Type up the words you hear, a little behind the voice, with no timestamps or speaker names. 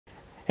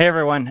Hey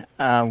everyone,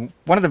 one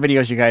of the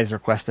videos you guys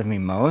request of me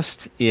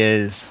most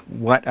is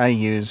what I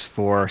use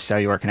for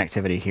cellular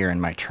connectivity here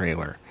in my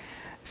trailer.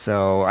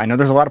 So I know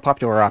there's a lot of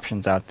popular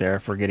options out there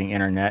for getting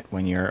internet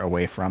when you're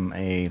away from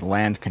a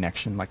land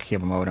connection like a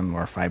cable modem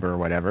or fiber or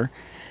whatever.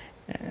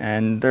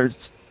 And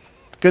there's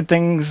good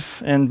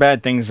things and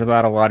bad things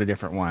about a lot of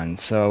different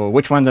ones. So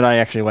which one did I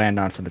actually land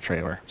on for the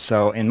trailer?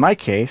 So in my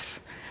case,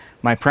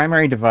 my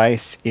primary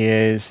device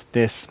is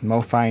this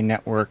MoFi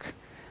Network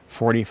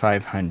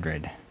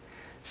 4500.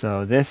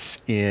 So this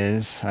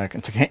is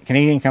it's a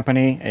Canadian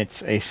company.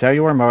 It's a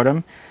cellular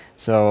modem.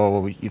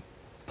 So you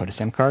put a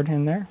SIM card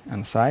in there on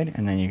the side,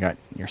 and then you got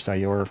your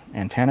cellular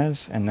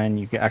antennas, and then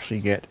you actually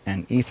get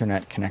an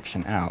Ethernet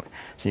connection out.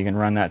 So you can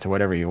run that to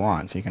whatever you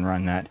want. So you can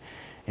run that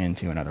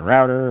into another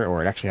router,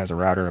 or it actually has a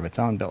router of its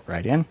own built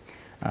right in.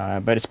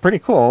 But it's pretty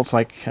cool. It's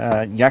like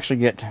you actually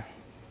get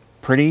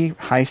pretty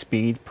high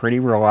speed, pretty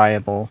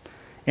reliable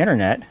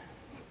internet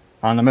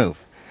on the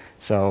move.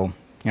 So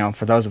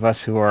for those of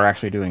us who are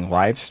actually doing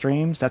live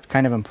streams, that's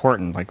kind of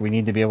important. Like, we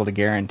need to be able to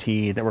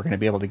guarantee that we're going to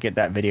be able to get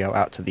that video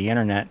out to the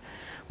internet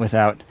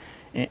without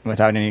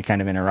any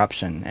kind of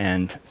interruption.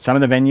 And some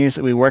of the venues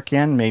that we work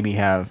in maybe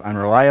have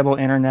unreliable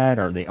internet,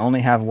 or they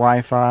only have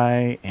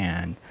Wi-Fi,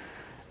 and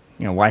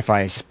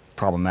Wi-Fi is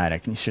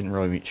problematic. You shouldn't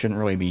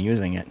really be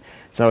using it.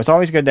 So it's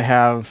always good to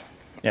have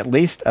at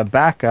least a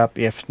backup.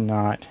 If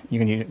not, you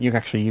can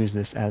actually use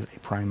this as a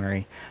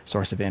primary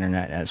source of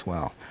internet as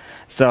well.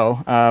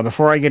 So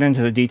before I get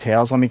into the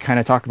details, let me kind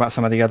of talk about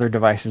some of the other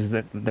devices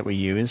that we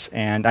use.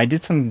 And I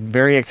did some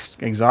very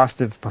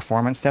exhaustive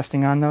performance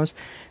testing on those,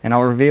 and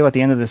I'll reveal at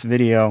the end of this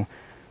video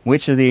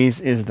which of these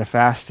is the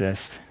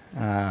fastest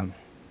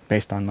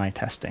based on my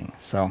testing.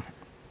 So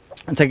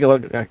let's take a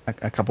look at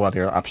a couple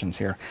other options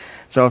here.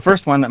 So the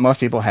first one that most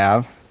people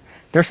have,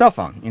 their cell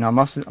phone.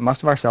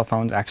 Most of our cell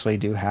phones actually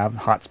do have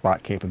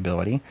hotspot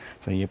capability.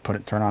 So you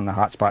turn on the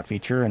hotspot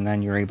feature, and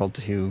then you're able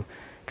to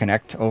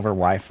connect over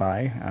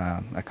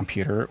Wi-Fi, a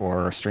computer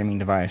or a streaming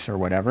device or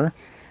whatever.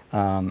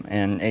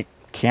 And it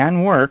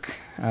can work,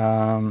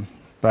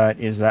 but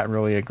is that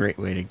really a great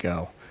way to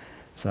go?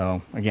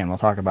 So again, we'll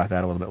talk about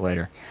that a little bit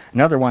later.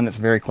 Another one that's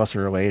very closely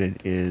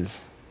related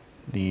is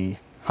the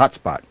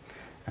hotspot.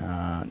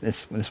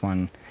 This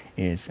one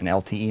is an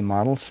LTE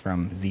model. It's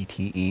from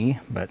ZTE,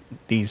 but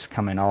these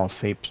come in all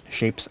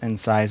shapes and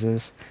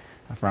sizes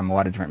from a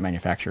lot of different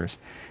manufacturers.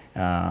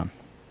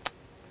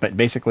 But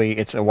basically,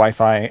 it's a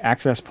Wi-Fi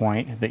access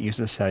point that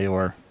uses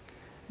cellular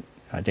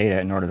data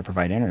in order to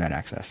provide internet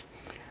access.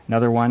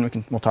 Another one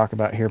we'll talk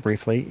about here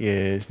briefly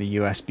is the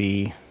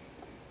USB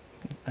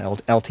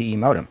LTE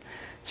modem.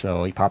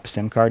 So you pop a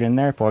SIM card in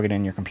there, plug it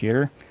in your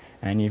computer,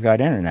 and you've got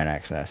internet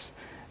access.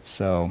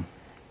 So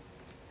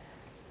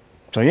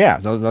yeah,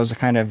 those are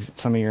kind of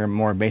some of your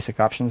more basic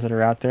options that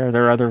are out there.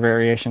 There are other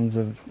variations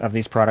of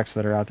these products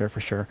that are out there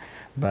for sure,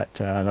 but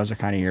those are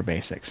kind of your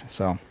basics.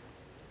 So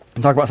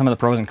we'll talk about some of the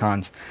pros and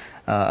cons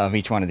of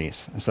each one of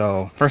these.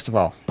 So first of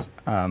all,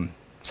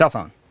 cell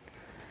phone.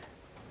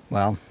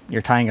 Well,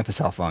 you're tying up a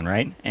cell phone,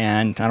 right?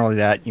 And not only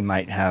that, you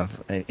might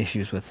have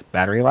issues with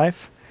battery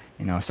life.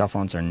 Cell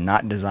phones are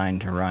not designed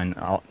to run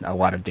a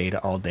lot of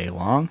data all day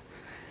long,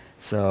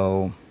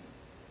 so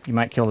you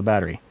might kill the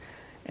battery.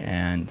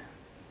 And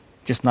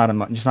just not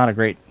a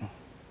great.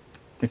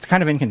 It's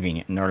kind of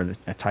inconvenient in order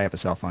to tie up a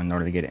cell phone in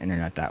order to get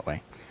internet that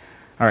way.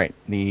 All right,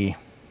 the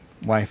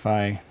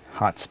Wi-Fi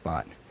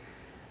hotspot.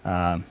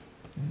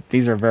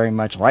 These are very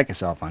much like a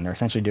cell phone. They're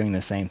essentially doing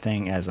the same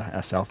thing as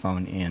a cell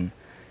phone in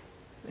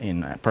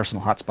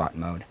personal hotspot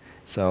mode.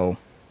 So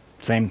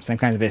same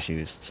kinds of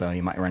issues. So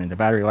you might run into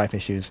battery life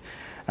issues.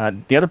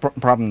 The other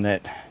problem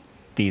that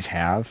these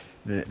have,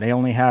 they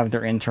only have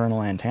their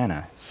internal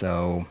antenna,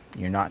 so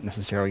you're not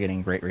necessarily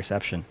getting great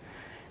reception.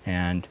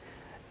 And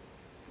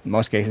in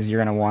most cases, you're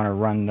going to want to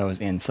run those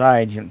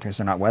inside because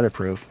they're not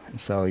weatherproof,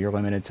 so you're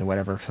limited to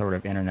whatever sort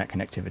of internet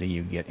connectivity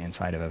you get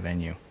inside of a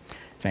venue.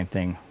 Same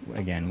thing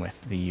again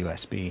with the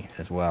USB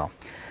as well.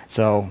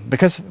 So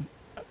because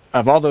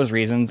of all those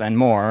reasons and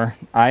more,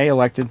 I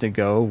elected to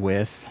go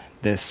with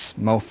this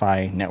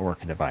MoFi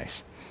network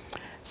device.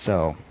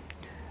 So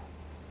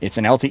it's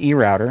an LTE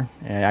router.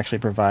 It actually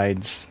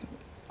provides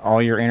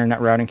all your internet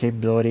routing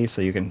capabilities,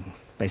 so you can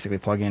basically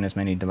plug in as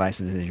many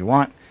devices as you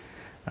want.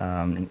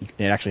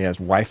 It actually has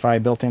Wi-Fi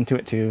built into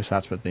it too, so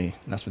that's what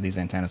these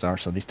antennas are.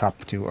 So these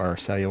top two are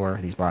cellular,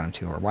 these bottom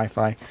two are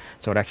Wi-Fi.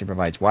 So it actually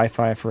provides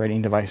Wi-Fi for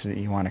any devices that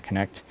you want to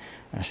connect,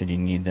 should you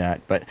need that.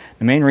 But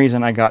the main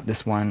reason I got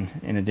this one,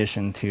 in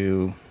addition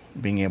to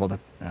being able to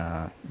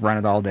run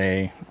it all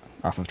day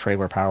off of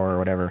trailer power or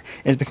whatever,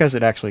 is because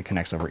it actually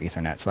connects over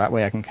Ethernet. So that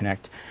way I can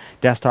connect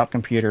desktop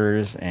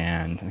computers,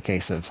 and in the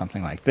case of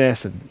something like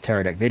this, a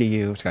Teradek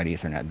Video, it's got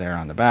Ethernet there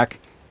on the back.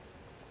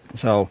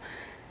 So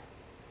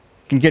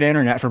can get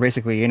internet for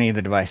basically any of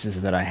the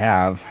devices that I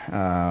have,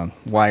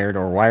 wired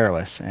or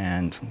wireless.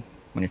 And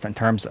when you're in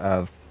terms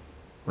of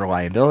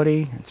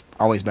reliability, it's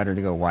always better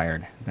to go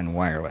wired than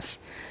wireless.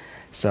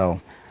 So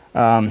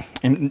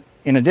and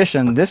in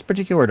addition, this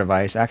particular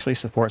device actually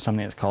supports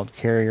something that's called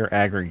carrier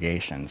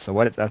aggregation. So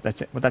what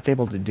that's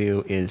able to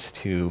do is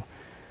to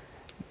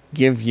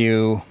give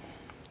you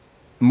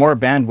more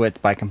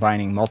bandwidth by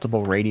combining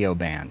multiple radio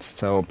bands.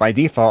 So by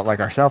default, like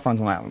our cell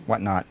phones and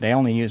whatnot, they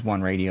only use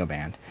one radio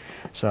band.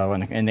 So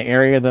in the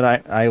area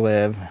that I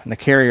live, the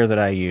carrier that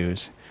I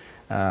use,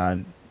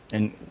 and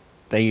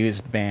they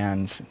use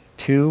bands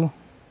 2,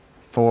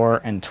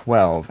 4, and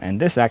 12, and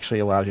this actually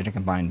allows you to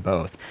combine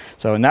both.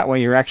 So in that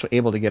way, you're actually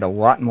able to get a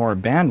lot more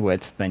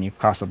bandwidth than you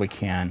possibly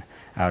can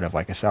out of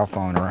like a cell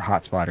phone or a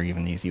hotspot or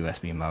even these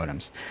USB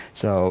modems.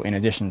 So in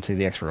addition to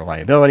the extra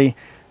reliability,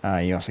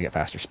 you also get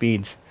faster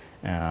speeds.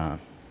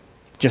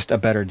 Just a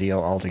better deal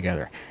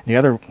altogether. The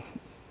other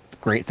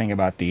great thing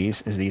about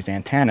these is these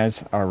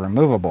antennas are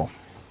removable.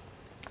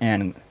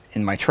 And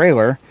in my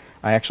trailer,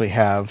 I actually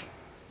have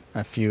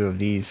a few of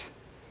this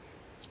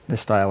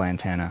style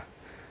antenna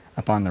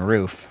up on the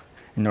roof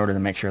in order to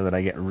make sure that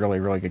I get really,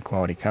 really good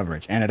quality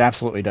coverage. And it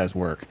absolutely does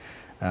work.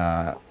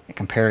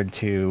 Compared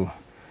to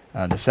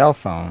the cell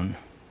phone,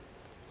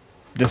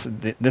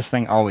 this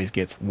thing always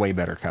gets way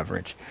better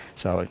coverage.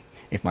 So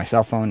if my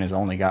cell phone has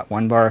only got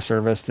 1 bar of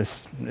service,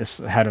 this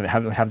would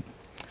have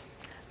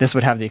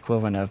the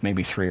equivalent of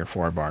maybe 3 or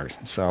 4 bars.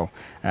 So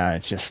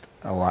it's just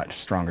a lot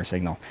stronger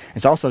signal.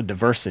 It's also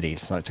diversity,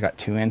 so it's got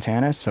 2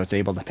 antennas, so it's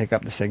able to pick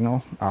up the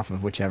signal off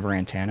of whichever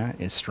antenna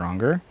is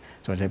stronger.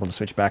 So it's able to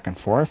switch back and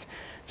forth.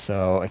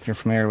 So if you're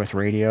familiar with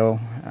radio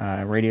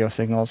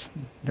signals,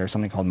 there's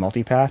something called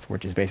multipath,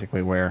 which is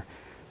basically where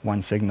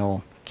one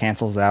signal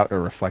cancels out a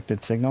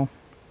reflected signal,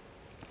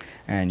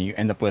 and you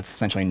end up with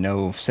essentially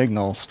no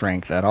signal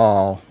strength at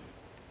all,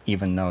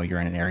 even though you're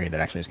in an area that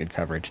actually has good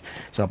coverage.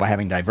 So by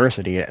having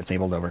diversity, it's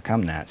able to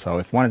overcome that. So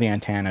if one of the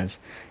antennas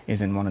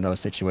is in one of those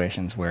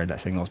situations where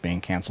that signal is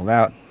being canceled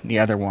out, the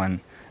other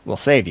one will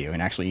save you,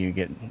 and actually you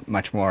get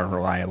much more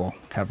reliable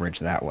coverage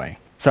that way.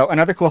 So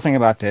another cool thing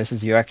about this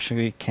is you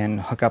actually can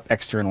hook up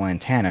external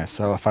antennas.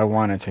 So if I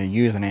wanted to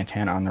use an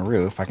antenna on the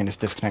roof, I can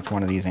just disconnect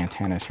one of these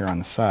antennas here on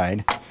the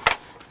side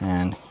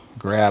and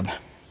grab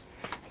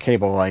a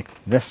cable like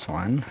this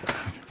one,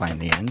 find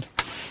the end,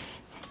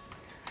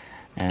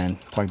 and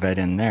plug that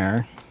in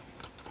there.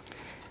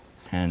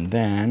 And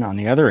then on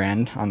the other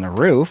end, on the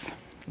roof,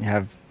 you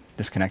have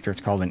this connector.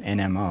 It's called an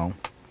NMO.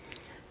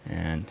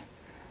 And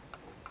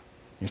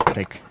you just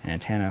take an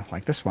antenna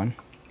like this one,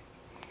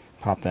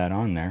 pop that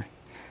on there,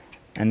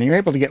 and then you're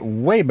able to get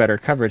way better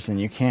coverage than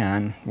you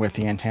can with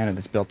the antenna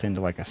that's built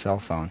into like a cell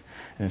phone.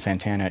 And this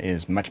antenna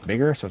is much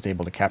bigger, so it's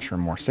able to capture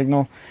more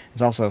signal.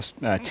 It's also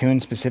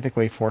tuned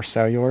specifically for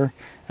cellular,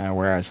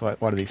 whereas a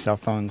lot of these cell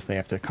phones, they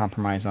have to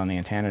compromise on the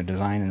antenna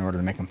design in order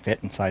to make them fit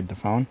inside the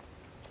phone.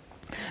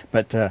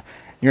 But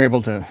you're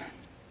able to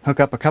hook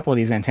up a couple of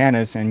these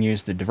antennas and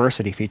use the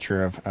diversity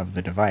feature of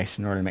the device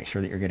in order to make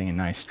sure that you're getting a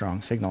nice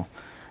strong signal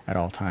at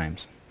all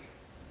times.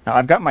 Now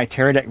I've got my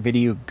Teradek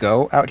Video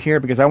Go out here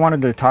because I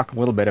wanted to talk a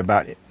little bit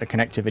about the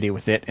connectivity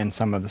with it and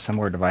some of the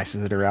similar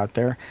devices that are out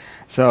there.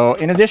 So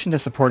in addition to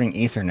supporting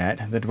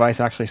Ethernet, the device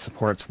actually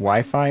supports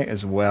Wi-Fi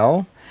as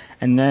well,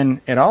 and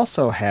then it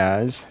also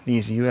has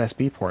these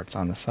USB ports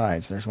on the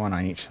sides. There's one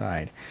on each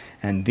side,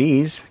 and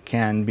these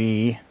can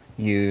be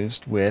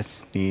used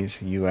with these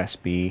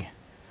USB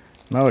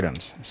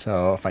modems.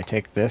 So if I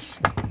take this,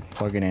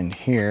 plug it in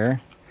here,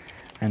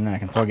 and then I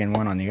can plug in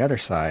one on the other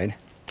side,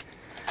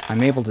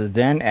 I'm able to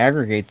then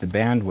aggregate the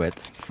bandwidth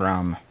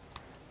from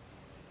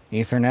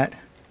Ethernet,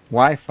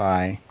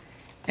 Wi-Fi,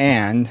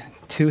 and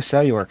 2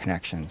 cellular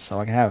connections. So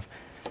I can have,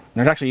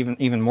 there's actually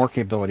even more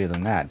capability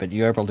than that, but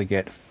you're able to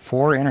get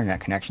 4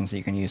 internet connections that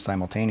you can use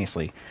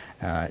simultaneously,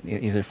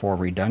 either for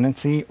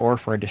redundancy or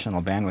for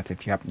additional bandwidth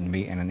if you happen to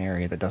be in an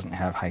area that doesn't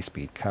have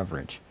high-speed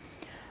coverage.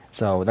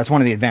 So that's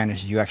one of the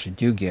advantages you actually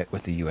do get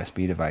with the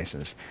USB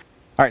devices.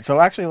 Alright, so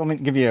actually let me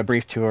give you a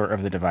brief tour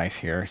of the device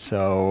here.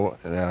 So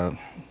the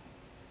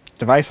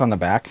device on the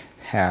back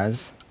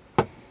has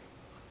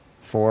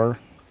 4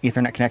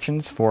 Ethernet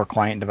connections for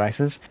client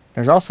devices.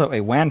 There's also a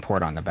WAN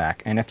port on the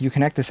back, and if you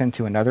connect this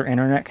into another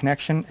internet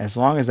connection, as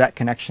long as that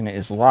connection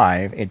is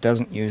live, it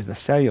doesn't use the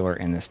cellular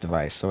in this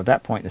device. So at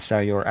that point, the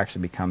cellular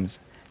actually becomes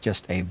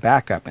just a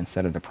backup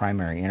instead of the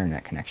primary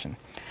internet connection.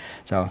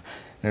 So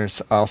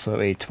there's also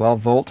a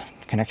 12-volt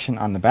connection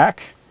on the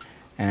back,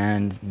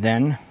 and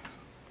then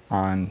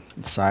on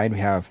the side we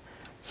have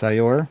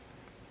cellular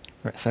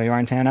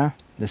antenna,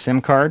 the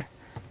SIM card,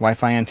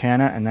 Wi-Fi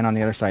antenna, and then on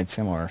the other side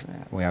similar.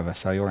 We have a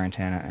cellular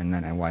antenna and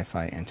then a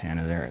Wi-Fi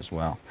antenna there as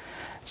well.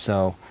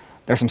 So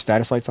there's some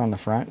status lights on the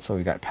front. So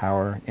we've got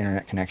power,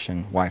 internet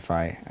connection,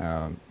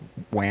 Wi-Fi,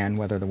 WAN,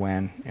 whether the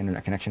WAN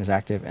internet connection is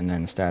active, and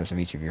then the status of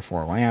each of your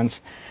 4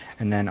 LANs.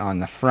 And then on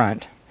the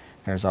front,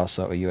 there's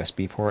also a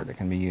USB port that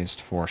can be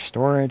used for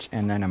storage,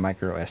 and then a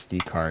micro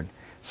SD card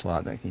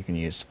slot that you can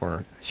use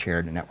for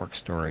shared network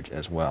storage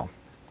as well.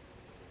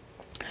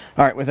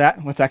 Alright, with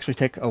that, let's actually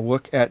take a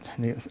look at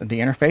the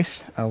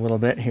interface a little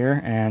bit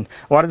here, and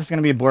a lot of this is going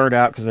to be blurred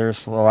out because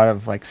there's a lot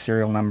of like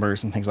serial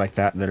numbers and things like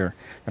that that are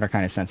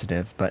kind of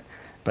sensitive, but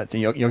but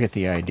you'll get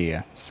the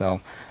idea.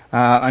 So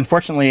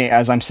unfortunately,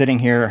 as I'm sitting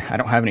here, I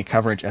don't have any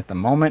coverage at the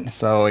moment,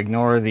 so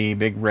ignore the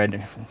big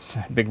red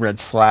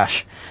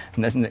slash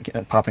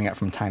popping up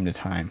from time to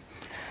time.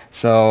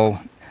 So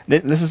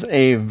this is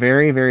a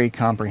very, very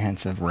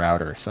comprehensive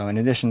router. So in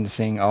addition to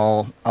seeing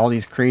all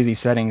these crazy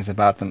settings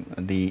about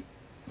the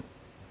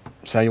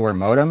cellular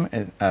modem,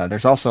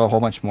 there's also a whole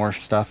bunch more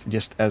stuff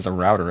just as a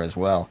router as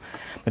well.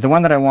 But the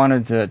one that I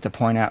wanted to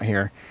point out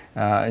here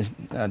is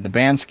the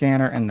band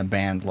scanner and the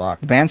band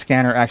lock. The band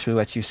scanner actually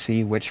lets you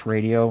see which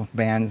radio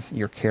bands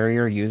your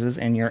carrier uses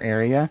in your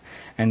area,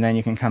 and then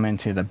you can come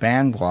into the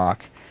band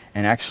lock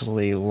and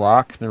actually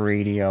lock the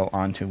radio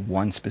onto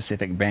one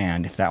specific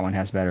band if that one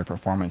has better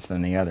performance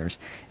than the others.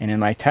 And in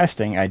my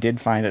testing, I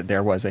did find that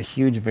there was a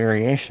huge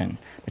variation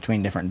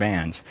between different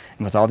bands.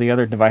 And with all the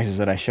other devices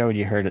that I showed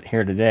you here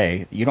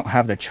today, you don't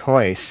have the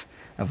choice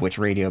of which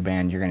radio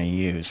band you're going to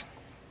use.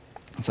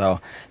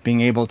 So being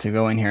able to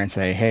go in here and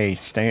say, hey,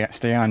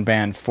 stay on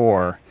band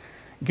 4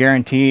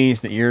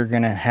 guarantees that you're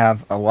going to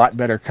have a lot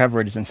better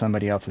coverage than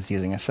somebody else is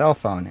using a cell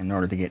phone in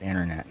order to get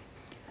internet.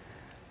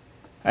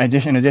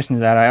 In addition to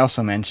that, I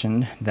also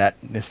mentioned that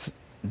this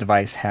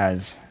device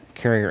has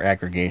carrier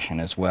aggregation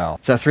as well.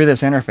 So through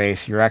this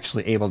interface, you're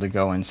actually able to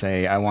go and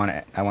say, I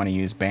want to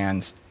use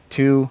bands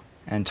 2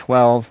 and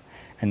 12,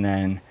 and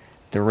then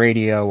the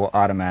radio will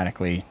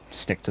automatically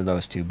stick to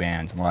those 2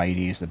 bands and allow you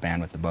to use the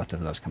bandwidth of both of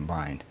those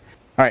combined.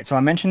 Alright, so I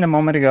mentioned a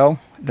moment ago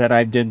that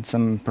I did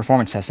some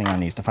performance testing on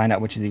these to find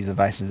out which of these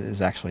devices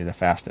is actually the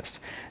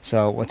fastest.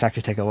 So let's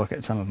actually take a look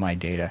at some of my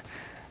data.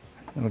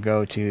 We'll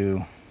go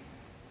to...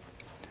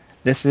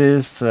 This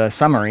is a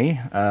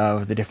summary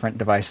of the different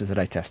devices that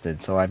I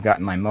tested. So I've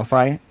got my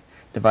MoFi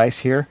device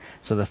here.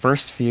 So the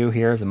first few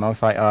here is the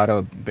MoFi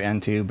Auto,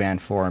 band 2, band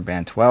 4, and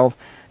band 12.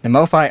 The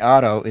MoFi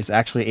Auto is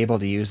actually able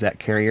to use that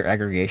carrier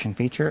aggregation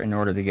feature in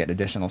order to get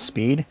additional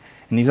speed.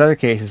 In these other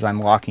cases, I'm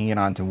locking it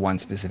onto one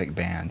specific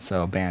band.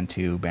 So band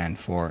 2, band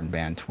 4, and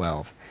band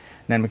 12.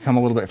 Then we come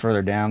a little bit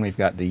further down, we've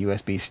got the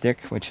USB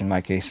stick, which in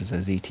my case is a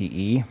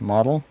ZTE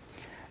model.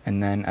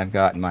 And then I've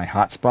got my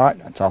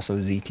hotspot, it's also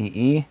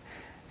ZTE.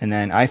 And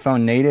then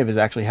iPhone native is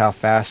actually how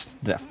fast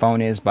the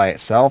phone is by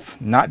itself,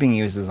 not being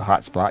used as a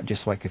hotspot,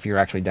 just like if you're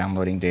actually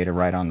downloading data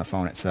right on the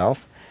phone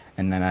itself.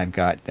 And then I've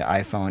got the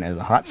iPhone as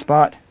a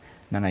hotspot.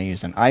 Then I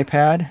used an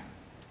iPad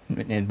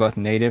in both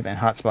native and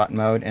hotspot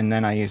mode. And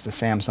then I used a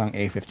Samsung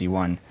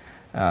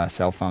A51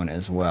 cell phone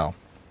as well.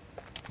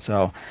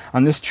 So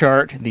on this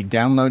chart, the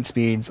download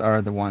speeds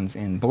are the ones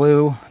in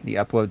blue, the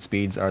upload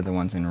speeds are the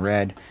ones in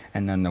red,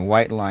 and then the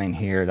white line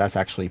here, that's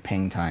actually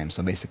ping time,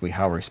 so basically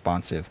how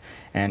responsive.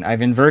 And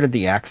I've inverted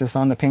the axis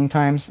on the ping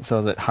times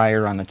so that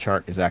higher on the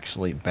chart is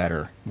actually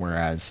better,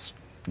 whereas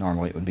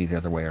normally it would be the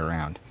other way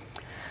around.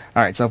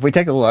 Alright, so if we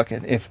take a look,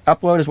 if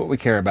upload is what we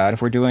care about,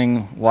 if we're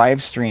doing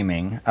live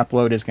streaming,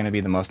 upload is going to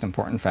be the most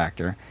important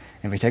factor.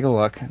 If we take a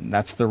look,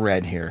 that's the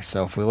red here.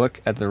 So if we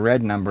look at the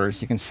red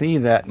numbers, you can see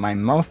that my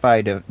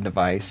MoFi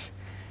device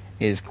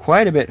is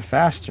quite a bit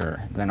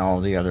faster than all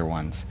the other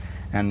ones.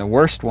 And the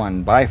worst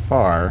one by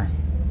far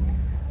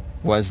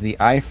was the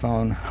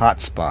iPhone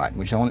hotspot,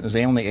 which was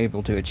only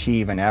able to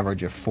achieve an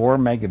average of 4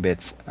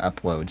 megabits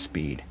upload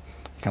speed.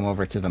 Come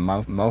over to the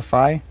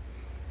MoFi,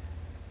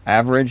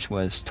 average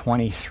was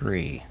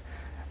 23.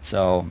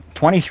 So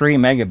 23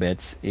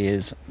 megabits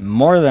is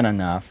more than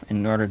enough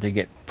in order to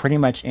get pretty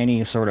much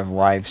any sort of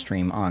live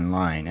stream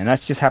online. And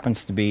that just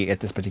happens to be at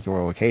this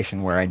particular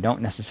location where I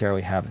don't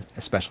necessarily have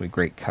especially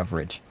great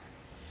coverage.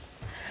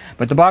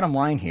 But the bottom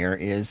line here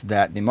is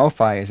that the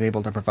MoFi is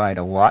able to provide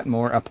a lot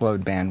more upload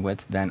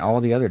bandwidth than all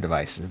the other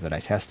devices that I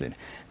tested.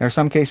 There are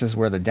some cases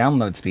where the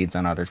download speeds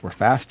on others were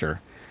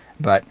faster,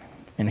 but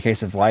in the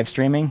case of live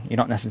streaming, you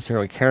don't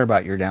necessarily care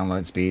about your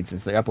download speeds.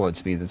 It's the upload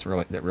speed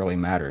that really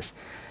matters.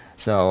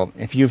 So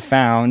if you've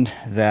found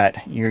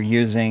that you're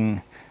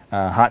using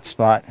a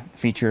hotspot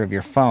feature of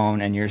your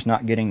phone and you're just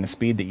not getting the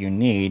speed that you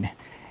need,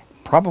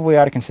 probably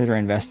ought to consider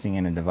investing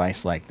in a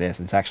device like this.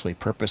 It's actually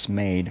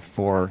purpose-made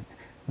for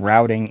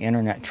routing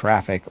internet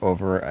traffic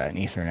over an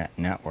Ethernet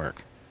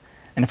network.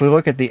 And if we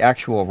look at the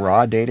actual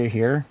raw data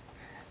here,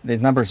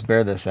 these numbers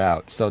bear this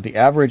out. So the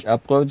average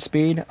upload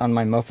speed on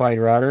my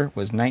MoFi router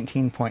was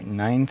 19.93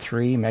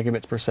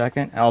 megabits per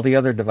second. All the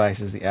other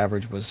devices, the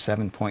average was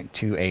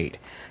 7.28.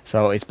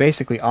 So it's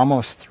basically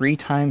almost 3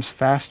 times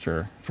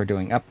faster for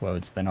doing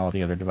uploads than all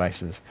the other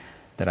devices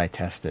that I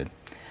tested.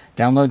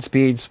 Download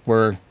speeds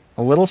were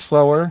a little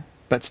slower,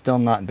 but still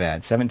not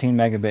bad. 17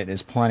 megabit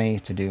is plenty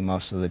to do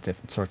most of the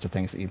different sorts of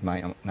things that you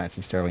might not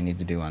necessarily need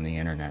to do on the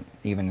internet,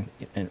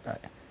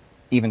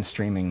 even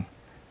streaming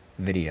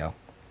video.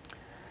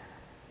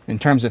 In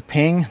terms of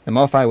ping, the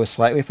MoFi was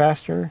slightly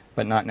faster,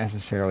 but not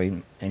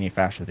necessarily any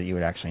faster that you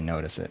would actually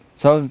notice it.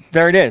 So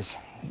there it is.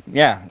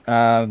 yeah,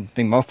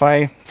 the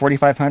MoFi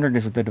 4500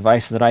 is the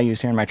device that I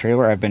use here in my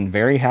trailer. I've been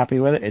very happy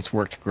with it. It's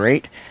worked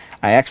great.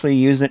 I actually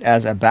use it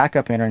as a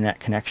backup internet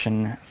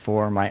connection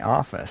for my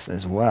office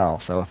as well.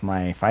 So if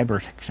my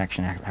fiber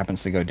connection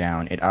happens to go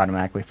down, it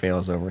automatically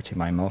fails over to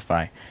my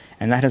MoFi.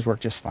 And that has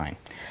worked just fine.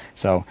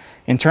 So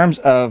in terms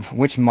of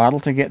which model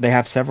to get, they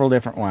have several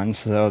different ones.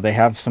 So they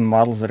have some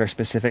models that are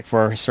specific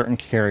for certain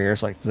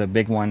carriers, like the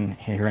big one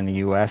here in the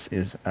US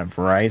is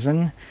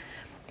Verizon.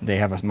 They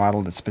have a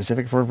model that's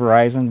specific for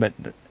Verizon, but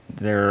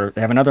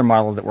they have another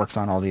model that works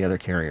on all the other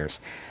carriers.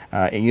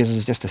 It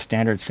uses just a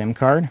standard SIM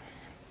card,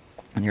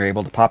 and you're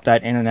able to pop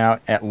that in and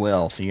out at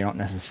will, so you don't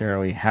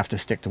necessarily have to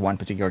stick to one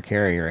particular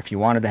carrier. If you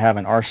wanted to have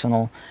an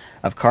arsenal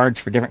of cards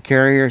for different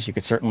carriers, you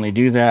could certainly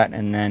do that,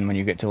 and then when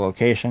you get to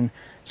location,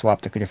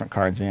 swap the different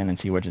cards in and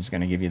see which is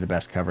going to give you the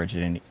best coverage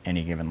at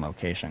any given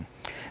location.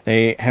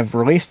 They have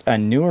released a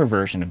newer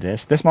version of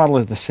this. This model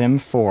is the SIM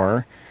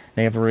 4.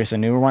 They have released a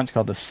newer one. It's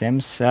called the SIM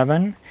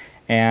 7,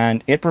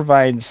 and it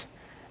provides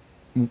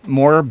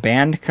more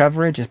band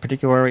coverage,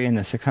 particularly in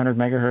the 600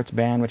 megahertz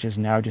band, which is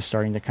now just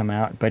starting to come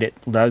out, but it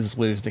does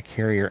lose the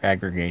carrier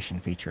aggregation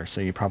feature,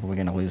 so you're probably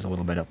going to lose a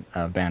little bit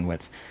of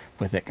bandwidth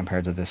with it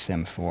compared to the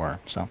SIM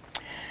 4. So,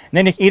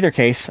 and in either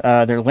case,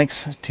 there are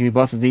links to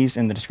both of these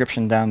in the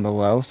description down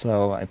below,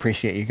 so I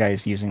appreciate you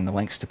guys using the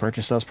links to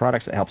purchase those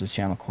products. It helps the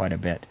channel quite a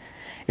bit.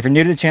 If you're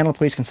new to the channel,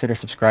 please consider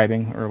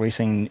subscribing. We're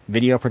releasing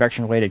video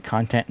production related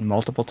content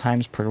multiple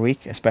times per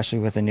week, especially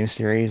with a new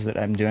series that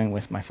I'm doing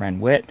with my friend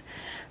Whit.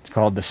 It's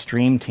called The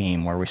Stream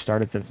Team, where we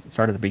start at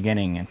the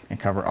beginning and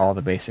cover all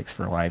the basics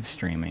for live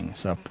streaming.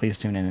 So please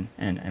tune in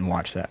and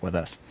watch that with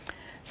us.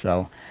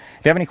 So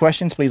if you have any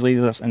questions, please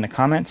leave those in the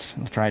comments.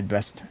 I'll try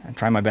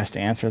my best to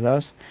answer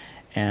those.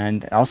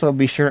 And also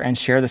be sure and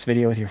share this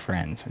video with your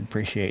friends. I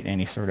appreciate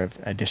any sort of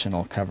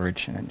additional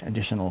coverage and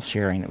additional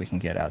sharing that we can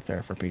get out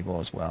there for people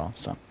as well.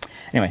 So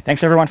anyway,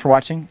 thanks everyone for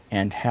watching,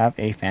 and have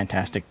a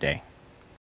fantastic day.